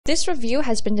This review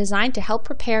has been designed to help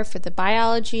prepare for the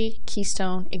Biology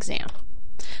Keystone exam.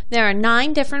 There are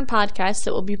 9 different podcasts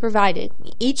that will be provided.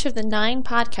 Each of the 9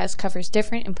 podcasts covers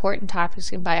different important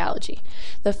topics in biology.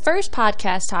 The first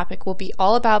podcast topic will be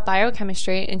all about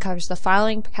biochemistry and covers the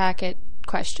following packet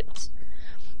questions.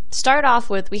 Start off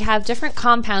with, we have different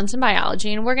compounds in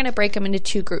biology, and we're going to break them into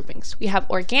 2 groupings. We have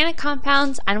organic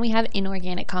compounds and we have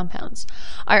inorganic compounds.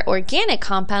 Our organic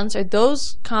compounds are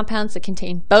those compounds that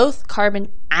contain both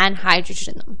carbon and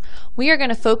hydrogen in them. We are going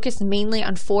to focus mainly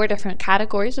on 4 different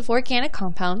categories of organic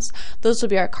compounds. Those will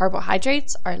be our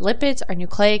carbohydrates, our lipids, our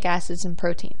nucleic acids, and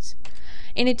proteins.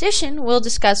 In addition, we'll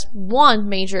discuss one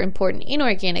major important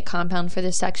inorganic compound for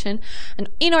this section, and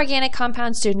inorganic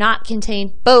compounds do not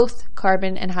contain both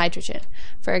carbon and hydrogen.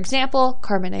 For example,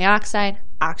 carbon dioxide,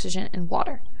 oxygen, and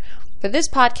water. For this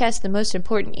podcast, the most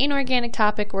important inorganic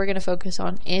topic we're going to focus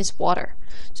on is water.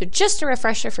 So just a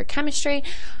refresher for chemistry,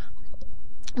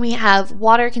 we have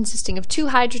water consisting of 2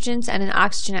 hydrogens and an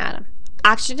oxygen atom.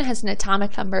 Oxygen has an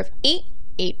atomic number of 8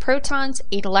 protons,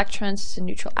 8 electrons. It's a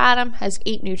neutral atom, has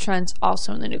 8 neutrons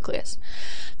also in the nucleus.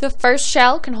 The first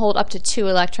shell can hold up to 2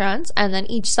 electrons, and then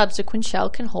each subsequent shell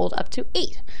can hold up to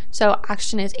 8. So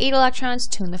oxygen has 8 electrons,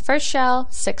 2 in the first shell,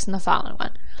 6 in the following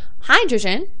one.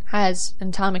 Hydrogen has an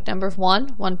atomic number of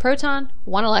 1 proton,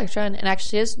 1 electron, and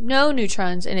actually has no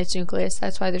neutrons in its nucleus.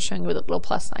 That's why they're showing with a little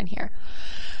plus sign here.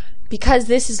 Because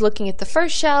this is looking at the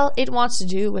first shell, it wants to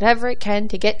do whatever it can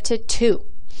to get to 2.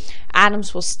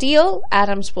 Atoms will steal,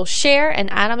 atoms will share,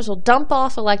 and atoms will dump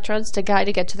off electrons to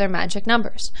get to their magic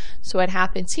numbers. So what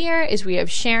happens here is we have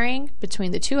sharing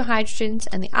between the 2 hydrogens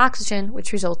and the oxygen,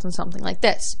 which results in something like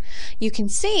this. You can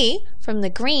see from the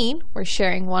green, we're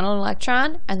sharing 1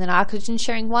 electron, and then oxygen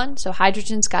sharing 1, so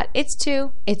hydrogen's got its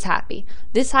 2, it's happy.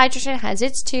 This hydrogen has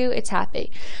its 2, it's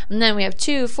happy. And then we have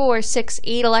 2, 4, 6,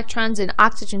 8 electrons in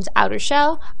oxygen's outer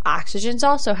shell, oxygen's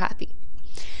also happy.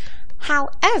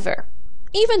 However,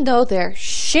 even though they're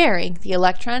sharing the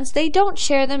electrons, they don't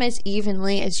share them as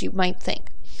evenly as you might think.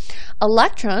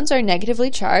 Electrons are negatively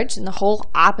charged, and the whole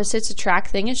opposites attract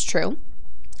thing is true.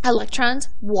 Electrons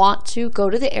want to go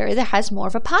to the area that has more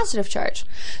of a positive charge.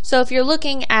 So if you're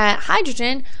looking at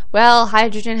hydrogen, well,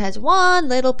 hydrogen has 1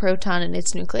 little proton in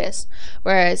its nucleus,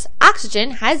 whereas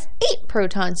oxygen has 8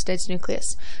 protons in its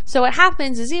nucleus. So what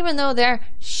happens is even though they're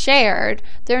shared,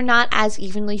 they're not as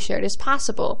evenly shared as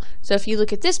possible. So if you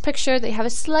look at this picture, they have a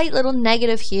slight little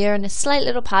negative here and a slight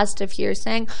little positive here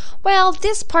saying, well,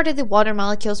 this part of the water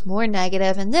molecule is more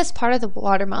negative and this part of the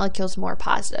water molecule is more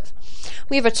positive.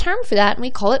 We have a term for that, and we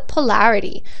call it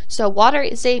polarity. So water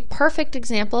is a perfect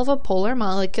example of a polar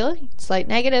molecule, slight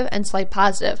negative and slight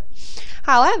positive.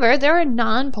 However, there are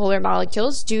non-polar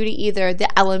molecules due to either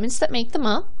the elements that make them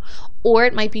up, or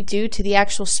it might be due to the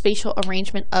actual spatial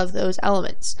arrangement of those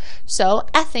elements. So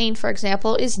ethane, for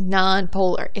example, is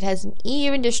non-polar. It has an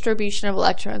even distribution of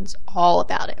electrons all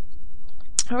about it.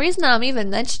 The reason I'm even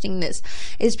mentioning this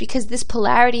is because this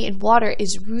polarity in water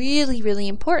is really, really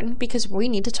important because we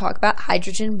need to talk about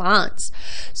hydrogen bonds.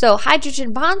 So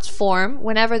hydrogen bonds form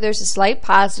whenever there's a slight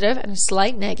positive and a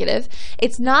slight negative.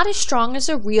 It's not as strong as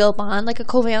a real bond like a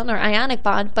covalent or ionic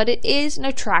bond, but it is an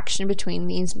attraction between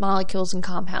these molecules and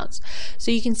compounds.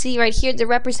 So you can see right here they're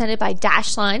represented by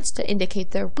dashed lines to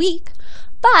indicate they're weak.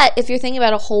 But if you're thinking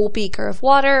about a whole beaker of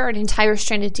water or an entire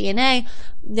strand of DNA,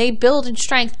 they build in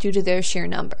strength due to their sheer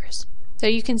numbers. So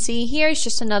you can see here is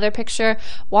just another picture,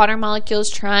 water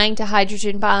molecules trying to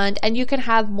hydrogen bond, and you can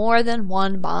have more than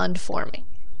 1 bond forming.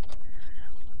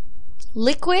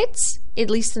 Liquids, at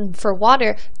least for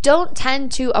water, don't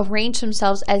tend to arrange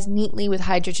themselves as neatly with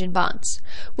hydrogen bonds,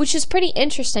 which is pretty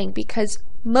interesting because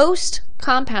most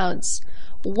compounds,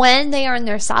 when they are in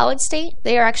their solid state,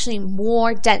 they are actually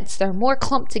more dense. They're more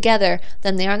clumped together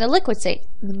than they are in the liquid state.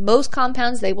 Most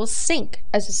compounds, they will sink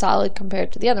as a solid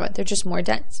compared to the other one. They're just more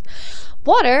dense.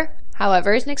 Water,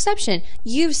 however, is an exception.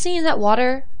 You've seen that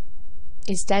water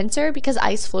is denser because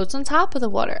ice floats on top of the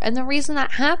water. And the reason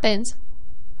that happens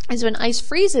is when ice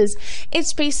freezes, it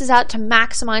spaces out to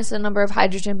maximize the number of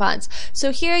hydrogen bonds.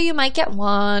 So here you might get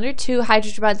 1 or 2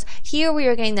 hydrogen bonds. Here we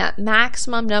are getting that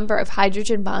maximum number of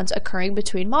hydrogen bonds occurring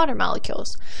between water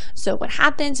molecules. So what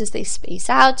happens is they space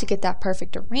out to get that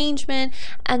perfect arrangement,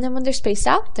 and then when they're spaced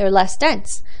out, they're less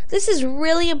dense. This is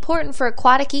really important for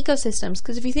aquatic ecosystems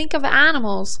because if you think of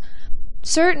animals,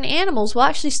 certain animals will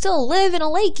actually still live in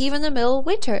a lake even in the middle of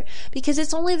winter because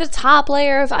it's only the top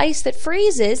layer of ice that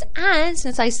freezes, and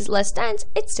since ice is less dense,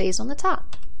 it stays on the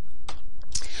top.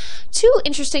 2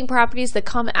 interesting properties that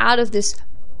come out of this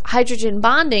hydrogen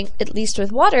bonding, at least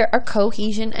with water, are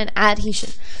cohesion and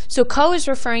adhesion. So co is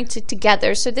referring to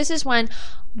together. So this is when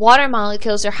water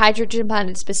molecules are hydrogen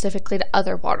bonded specifically to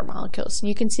other water molecules. And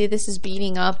you can see this is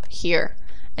beating up here.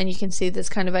 And you can see this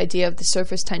kind of idea of the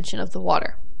surface tension of the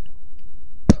water.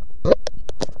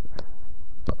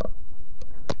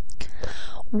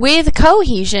 With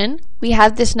cohesion, we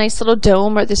have this nice little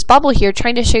dome or this bubble here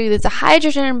trying to show you that the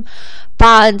hydrogen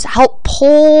bonds help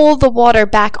pull the water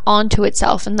back onto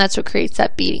itself, and that's what creates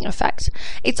that beating effect.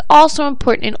 It's also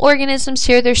important in organisms.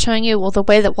 Here they're showing you, well, the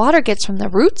way that water gets from the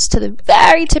roots to the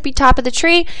very tippy top of the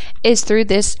tree is through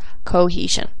this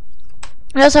cohesion.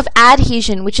 We also have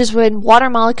adhesion, which is when water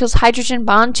molecules hydrogen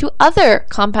bond to other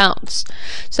compounds.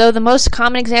 So the most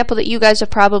common example that you guys have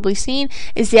probably seen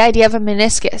is the idea of a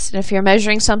meniscus. And if you're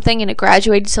measuring something in a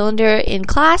graduated cylinder in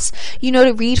class, you know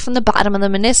to read from the bottom of the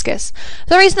meniscus.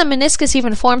 The reason the meniscus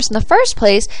even forms in the first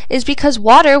place is because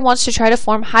water wants to try to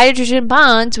form hydrogen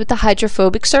bonds with the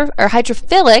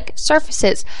hydrophilic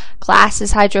surfaces. Glass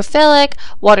is hydrophilic,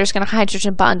 water is going to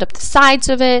hydrogen bond up the sides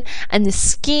of it, and the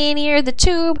skinnier the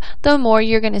tube, the more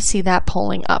you're going to see that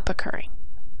pulling up occurring.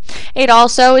 It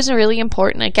also is really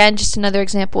important, again, just another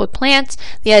example with plants,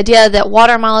 the idea that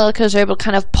water molecules are able to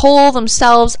kind of pull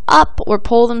themselves up or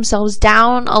pull themselves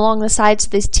down along the sides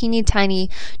of these teeny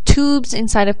tiny tubes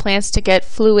inside of plants to get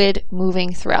fluid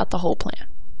moving throughout the whole plant.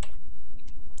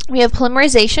 We have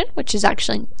polymerization, which is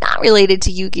actually not related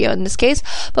to Yu-Gi-Oh! In this case,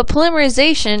 but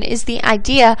polymerization is the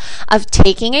idea of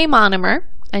taking a monomer,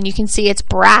 and you can see it's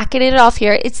bracketed off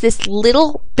here. It's this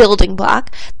little building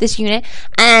block, this unit,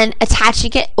 and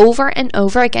attaching it over and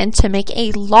over again to make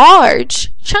a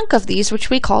large chunk of these, which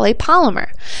we call a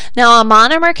polymer. Now, a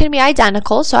monomer can be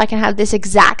identical, so I can have this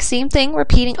exact same thing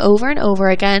repeating over and over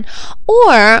again,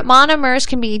 or monomers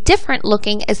can be different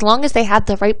looking as long as they have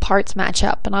the right parts match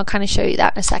up, and I'll kind of show you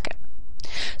that in a second.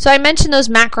 So I mentioned those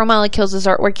macromolecules as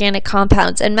our organic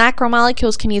compounds, and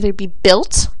macromolecules can either be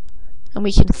built, and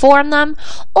we can form them,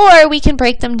 or we can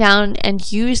break them down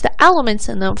and use the elements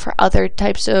in them for other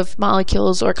types of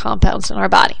molecules or compounds in our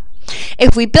body.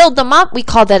 If we build them up, we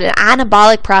call that an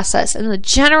anabolic process, and the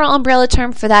general umbrella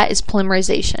term for that is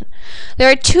polymerization.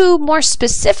 There are two more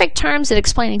specific terms that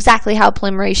explain exactly how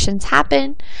polymerations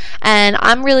happen, and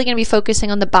I'm really going to be focusing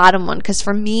on the bottom one because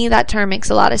for me that term makes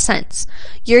a lot of sense.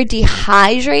 You're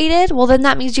dehydrated, well then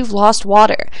that means you've lost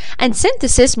water, and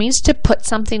synthesis means to put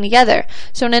something together.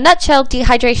 So in a nutshell,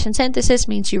 dehydration synthesis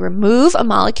means you remove a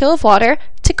molecule of water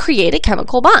to create a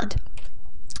chemical bond.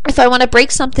 If I want to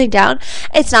break something down,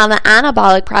 it's not an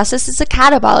anabolic process, it's a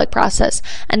catabolic process.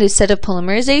 And instead of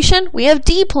polymerization, we have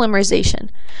depolymerization.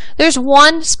 There's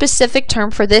one specific term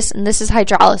for this, and this is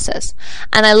hydrolysis.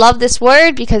 And I love this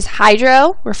word because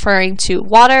hydro, referring to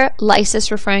water, lysis,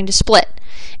 referring to split.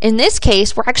 In this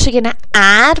case, we're actually going to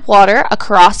add water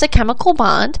across a chemical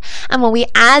bond, and when we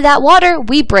add that water,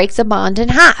 we break the bond in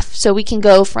half. So we can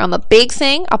go from a big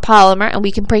thing, a polymer, and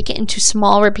we can break it into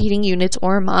small repeating units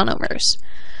or monomers.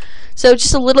 So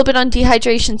just a little bit on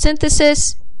dehydration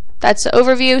synthesis. That's the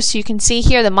overview. So you can see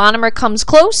here the monomer comes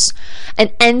close,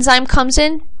 an enzyme comes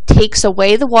in, takes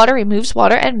away the water, removes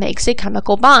water, and makes a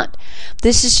chemical bond.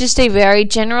 This is just a very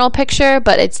general picture,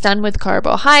 but it's done with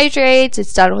carbohydrates,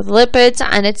 it's done with lipids,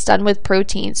 and it's done with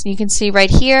proteins. And you can see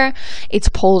right here, it's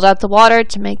pulled out the water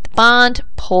to make the bond,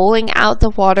 pulling out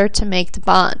the water to make the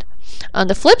bond. On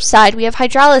the flip side, we have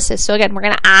hydrolysis. So again, we're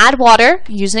going to add water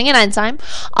using an enzyme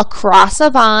across a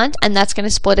bond, and that's going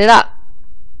to split it up.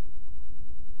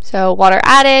 So water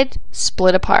added,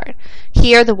 split apart.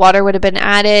 Here, the water would have been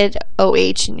added,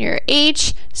 OH and your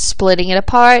H, splitting it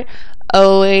apart,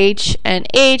 OH and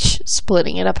H,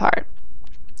 splitting it apart.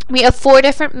 We have 4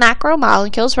 different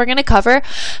macromolecules. We're going to cover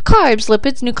carbs,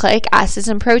 lipids, nucleic acids,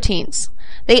 and proteins.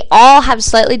 They all have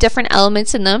slightly different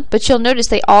elements in them, but you'll notice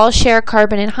they all share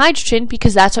carbon and hydrogen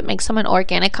because that's what makes them an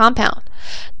organic compound.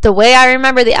 The way I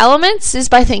remember the elements is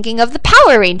by thinking of the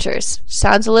Power Rangers.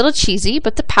 Sounds a little cheesy,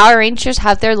 but the Power Rangers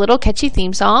have their little catchy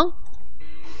theme song.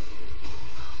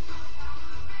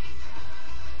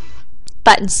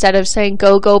 But instead of saying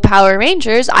go go Power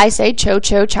Rangers, I say cho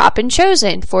cho chop and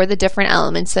chosen for the different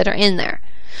elements that are in there.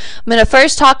 I'm going to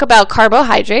first talk about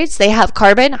carbohydrates. They have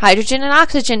carbon, hydrogen, and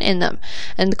oxygen in them.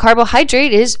 And the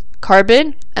carbohydrate is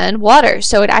carbon and water.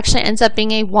 So it actually ends up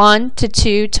being a 1 to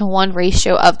 2 to 1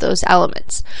 ratio of those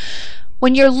elements.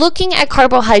 When you're looking at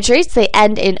carbohydrates, they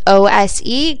end in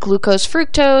OSE, glucose,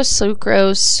 fructose,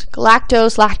 sucrose,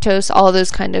 galactose, lactose, all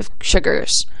those kind of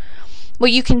sugars.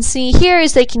 What you can see here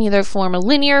is they can either form a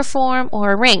linear form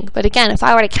or a ring. But again, if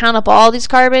I were to count up all these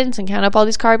carbons and count up all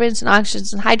these carbons and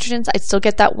oxygens and hydrogens, I'd still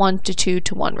get that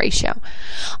 1:2:1 ratio.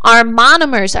 Our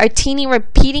monomers, our teeny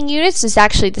repeating units, is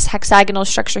actually this hexagonal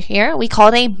structure here. We call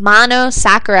it a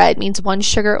monosaccharide, means one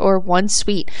sugar or one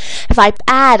sweet. If I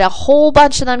add a whole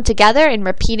bunch of them together in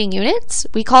repeating units,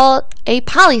 we call it a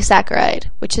polysaccharide,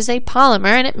 which is a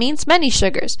polymer, and it means many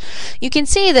sugars. You can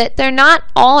see that they're not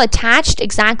all attached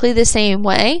exactly the same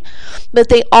way, but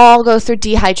they all go through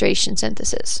dehydration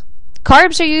synthesis.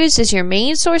 Carbs are used as your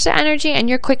main source of energy and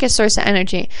your quickest source of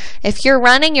energy. If you're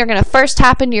running, you're going to first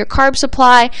tap into your carb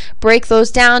supply, break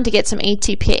those down to get some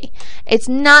ATP. It's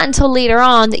not until later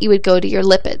on that you would go to your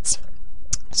lipids.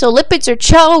 So lipids are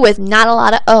CHO with not a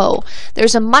lot of O.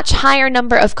 There's a much higher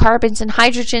number of carbons and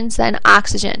hydrogens than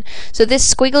oxygen. So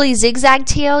this squiggly zigzag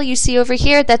tail you see over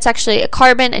here, that's actually a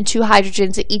carbon and 2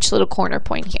 hydrogens at each little corner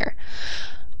point here.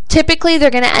 Typically, they're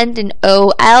going to end in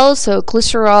OL, so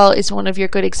glycerol is one of your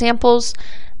good examples.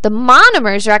 The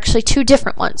monomers are actually 2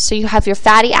 different ones. So you have your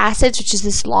fatty acids, which is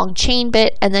this long chain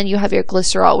bit, and then you have your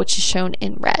glycerol, which is shown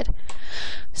in red.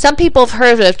 Some people have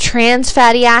heard of trans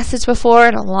fatty acids before,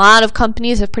 and a lot of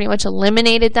companies have pretty much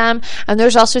eliminated them. And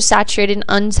there's also saturated and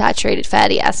unsaturated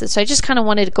fatty acids. So I just kind of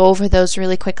wanted to go over those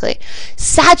really quickly.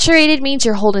 Saturated means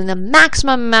you're holding the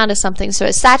maximum amount of something. So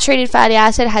a saturated fatty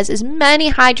acid has as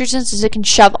many hydrogens as it can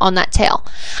shove on that tail.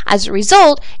 As a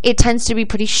result, it tends to be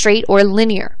pretty straight or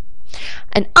linear.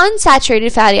 An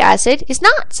unsaturated fatty acid is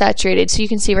not saturated. So you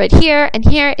can see right here and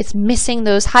here, it's missing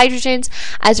those hydrogens.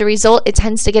 As a result, it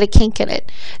tends to get a kink in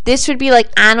it. This would be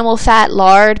like animal fat,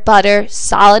 lard, butter,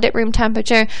 solid at room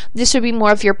temperature. This would be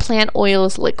more of your plant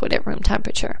oils, liquid at room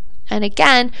temperature. And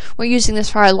again, we're using this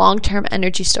for our long-term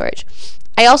energy storage.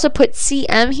 I also put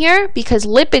CM here because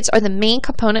lipids are the main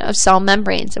component of cell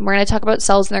membranes. And we're going to talk about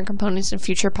cells and their components in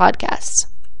future podcasts.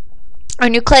 Our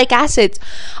nucleic acids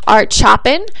are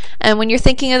choppin, and when you're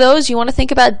thinking of those, you want to think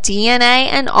about DNA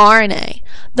and RNA.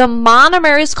 The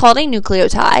monomer is called a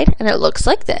nucleotide, and it looks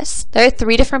like this. There are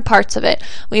 3 different parts of it.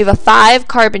 We have a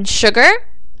 5-carbon sugar,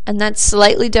 and that's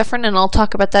slightly different, and I'll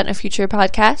talk about that in a future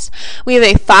podcast. We have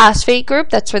a phosphate group,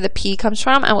 that's where the P comes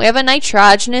from, and we have a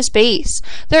nitrogenous base.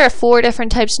 There are 4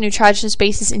 different types of nitrogenous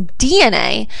bases in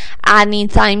DNA,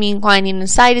 adenine, thymine, guanine, and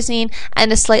cytosine,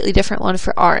 and a slightly different one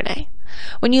for RNA.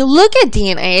 When you look at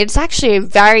DNA, it's actually a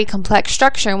very complex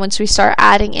structure once we start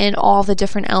adding in all the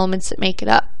different elements that make it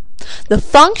up. The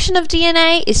function of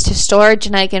DNA is to store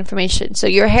genetic information. So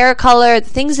your hair color, the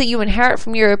things that you inherit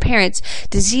from your parents,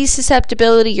 disease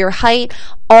susceptibility, your height,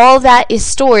 all that is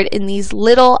stored in these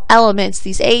little elements,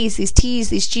 these A's, these T's,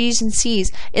 these G's and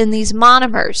C's, in these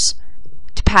monomers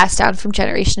to pass down from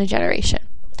generation to generation.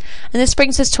 And this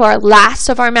brings us to our last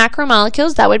of our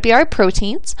macromolecules. That would be our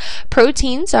proteins.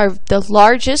 Proteins are the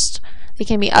largest. They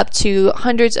can be up to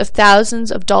hundreds of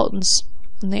thousands of Daltons.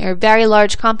 And they are very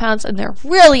large compounds, and they're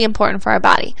really important for our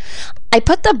body. I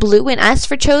put the blue in S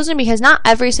for chosen because not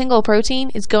every single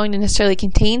protein is going to necessarily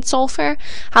contain sulfur.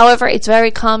 However, it's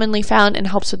very commonly found and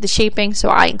helps with the shaping, so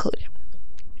I include it.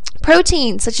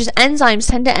 Proteins, such as enzymes,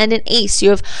 tend to end in ACE. You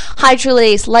have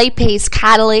hydrolase, lipase,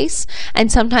 catalase,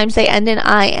 and sometimes they end in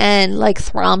IN, like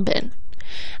thrombin.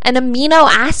 An amino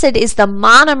acid is the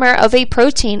monomer of a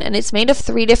protein, and it's made of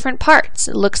 3 different parts.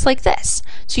 It looks like this.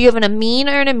 So you have an amine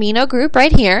or an amino group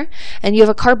right here, and you have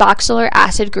a carboxyl or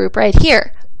acid group right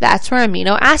here. That's where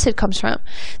amino acid comes from.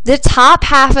 The top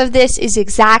half of this is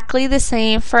exactly the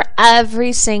same for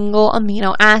every single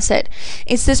amino acid.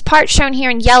 It's this part shown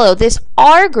here in yellow, this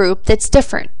R group, that's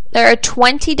different. There are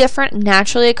 20 different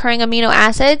naturally occurring amino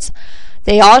acids.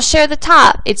 They all share the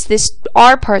top. It's this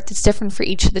R part that's different for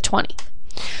each of the 20.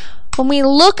 When we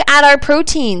look at our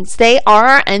proteins, they are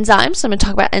our enzymes. I'm going to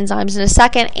talk about enzymes in a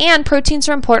second. And proteins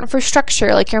are important for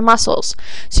structure, like your muscles.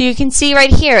 So you can see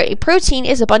right here, a protein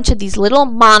is a bunch of these little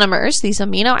monomers, these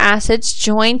amino acids,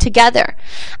 joined together.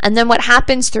 And then what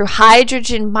happens through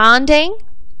hydrogen bonding,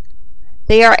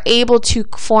 they are able to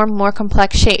form more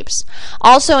complex shapes.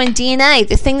 Also in DNA,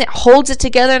 the thing that holds it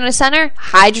together in the center,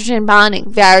 hydrogen bonding,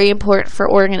 very important for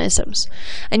organisms.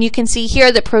 And you can see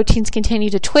here that proteins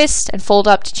continue to twist and fold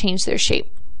up to change their shape.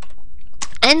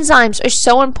 Enzymes are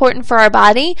so important for our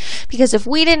body because if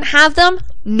we didn't have them,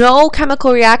 no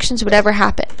chemical reactions would ever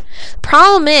happen. The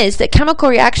problem is that chemical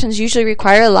reactions usually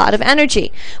require a lot of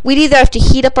energy. We'd either have to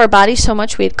heat up our body so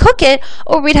much we'd cook it,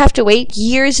 or we'd have to wait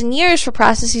years and years for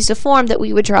processes to form that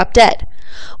we would drop dead.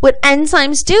 What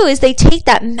enzymes do is they take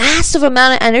that massive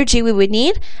amount of energy we would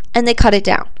need and they cut it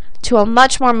down to a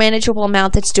much more manageable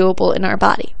amount that's doable in our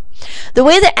body. The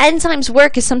way that enzymes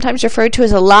work is sometimes referred to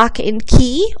as a lock and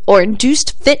key or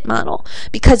induced fit model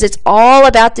because it's all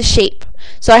about the shape.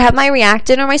 So I have my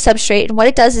reactant or my substrate, and what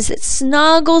it does is it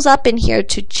snuggles up in here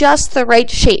to just the right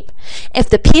shape. If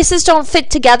the pieces don't fit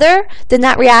together, then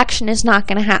that reaction is not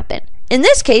going to happen. In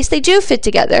this case, they do fit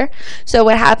together. So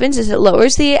what happens is it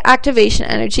lowers the activation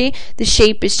energy, the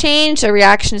shape is changed, the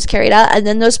reaction is carried out, and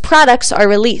then those products are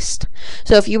released.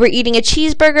 So if you were eating a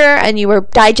cheeseburger and you were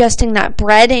digesting that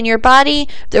bread in your body,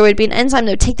 there would be an enzyme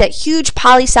that would take that huge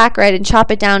polysaccharide and chop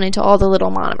it down into all the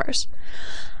little monomers.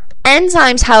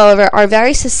 Enzymes, however, are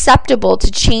very susceptible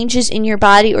to changes in your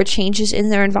body or changes in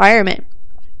their environment.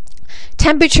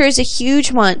 Temperature is a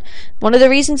huge one. One of the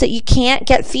reasons that you can't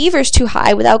get fevers too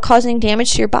high without causing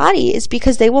damage to your body is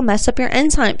because they will mess up your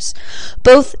enzymes.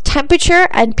 Both temperature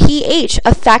and pH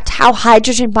affect how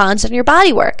hydrogen bonds in your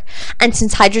body work. And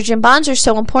since hydrogen bonds are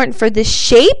so important for the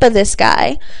shape of this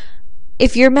guy,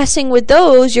 if you're messing with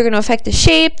those, you're going to affect the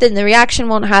shape, then the reaction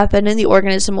won't happen and the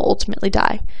organism will ultimately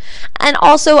die. And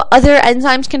also other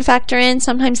enzymes can factor in.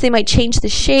 Sometimes they might change the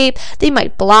shape, they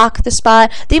might block the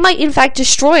spot, they might in fact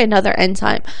destroy another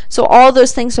enzyme. So all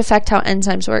those things affect how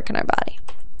enzymes work in our body.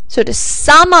 So to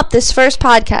sum up this first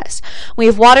podcast, we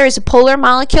have water as a polar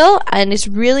molecule, and it's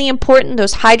really important,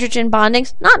 those hydrogen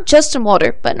bondings, not just in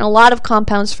water, but in a lot of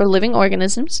compounds for living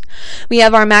organisms. We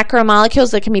have our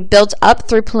macromolecules that can be built up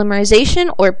through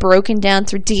polymerization or broken down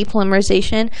through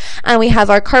depolymerization. And we have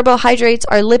our carbohydrates,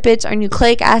 our lipids, our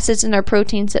nucleic acids, and our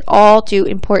proteins that all do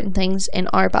important things in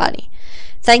our body.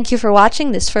 Thank you for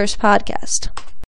watching this first podcast.